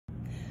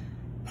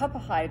Papa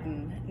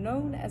Haydn,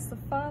 known as the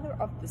father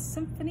of the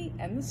symphony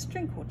and the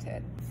string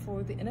quartet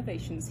for the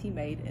innovations he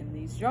made in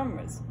these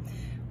genres.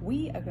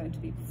 We are going to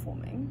be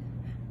performing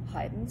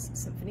Haydn's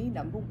Symphony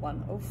number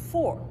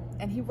 104,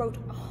 and he wrote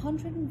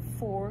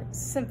 104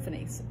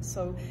 symphonies.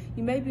 So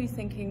you may be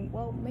thinking,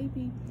 well,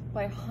 maybe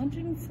by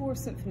 104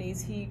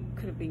 symphonies he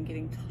could have been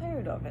getting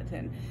tired of it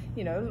and,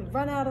 you know,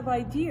 run out of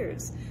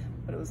ideas.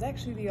 But it was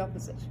actually the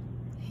opposite.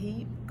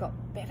 He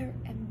got better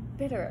and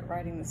better at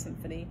writing the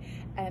symphony,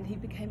 and he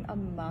became a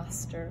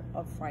master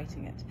of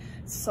writing it.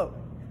 So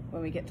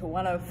when we get to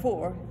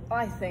 104,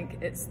 I think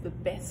it's the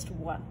best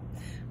one.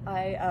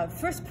 I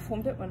first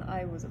performed it when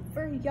I was a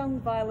very young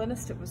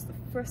violinist. It was the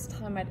first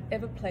time I'd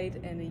ever played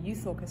in a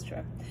youth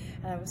orchestra,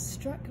 and I was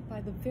struck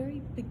by the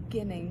very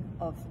beginning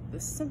of the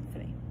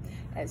symphony.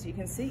 As you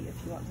can see,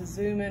 if you want to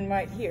zoom in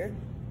right here,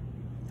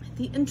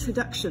 the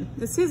introduction.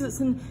 It says it's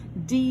in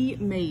D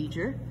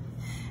major,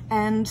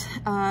 and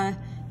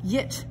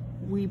yet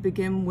we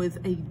begin with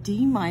a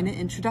D minor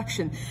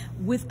introduction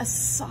with a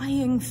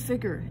sighing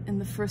figure in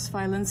the first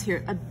violins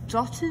here, a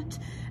dotted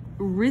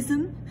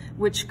rhythm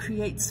which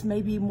creates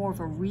maybe more of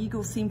a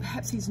regal theme.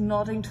 Perhaps he's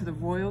nodding to the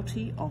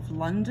royalty of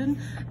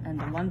London and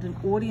the London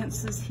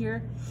audiences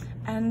here.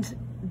 And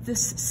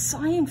this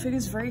sighing figure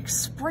is very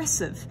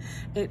expressive.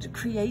 It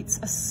creates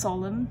a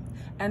solemn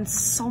and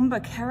somber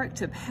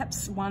character,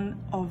 perhaps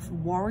one of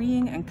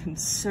worrying and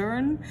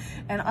concern.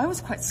 And I was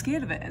quite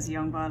scared of it as a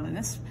young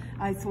violinist.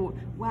 I thought,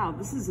 wow,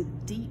 this is a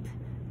deep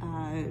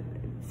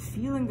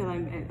feeling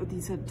that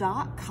these are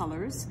dark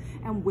colors,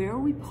 and where are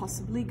we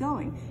possibly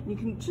going? And you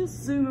can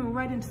just zoom in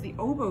right into the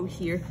oboe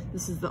here.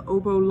 This is the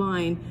oboe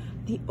line.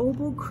 The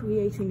oboe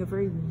creating a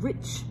very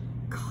rich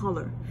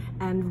color,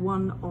 and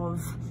one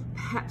of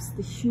perhaps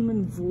the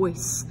human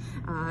voice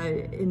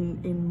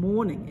in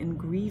mourning, in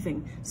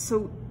grieving.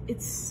 So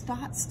it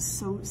starts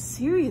so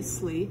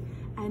seriously,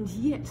 and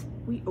yet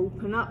we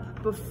open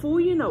up before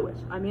you know it.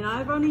 I mean,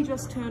 I've only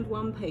just turned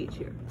one page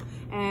here,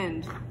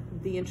 and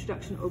the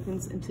introduction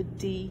opens into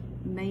D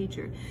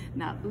major.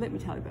 Now, let me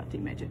tell you about D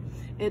major.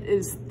 It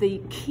is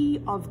the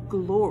key of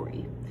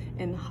glory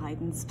in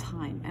Haydn's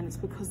time, and it's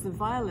because the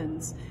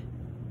violins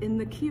in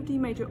the key of D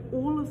major,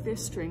 all of their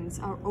strings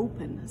are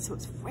open, so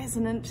it's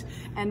resonant,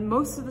 and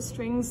most of the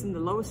strings and the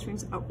lower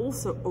strings are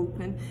also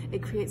open.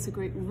 It creates a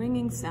great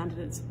ringing sound,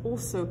 and it's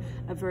also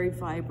a very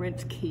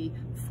vibrant key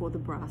for the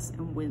brass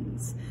and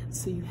winds.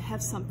 So you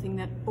have something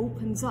that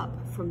opens up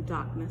from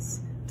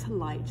darkness to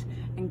light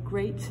and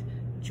great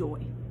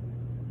joy.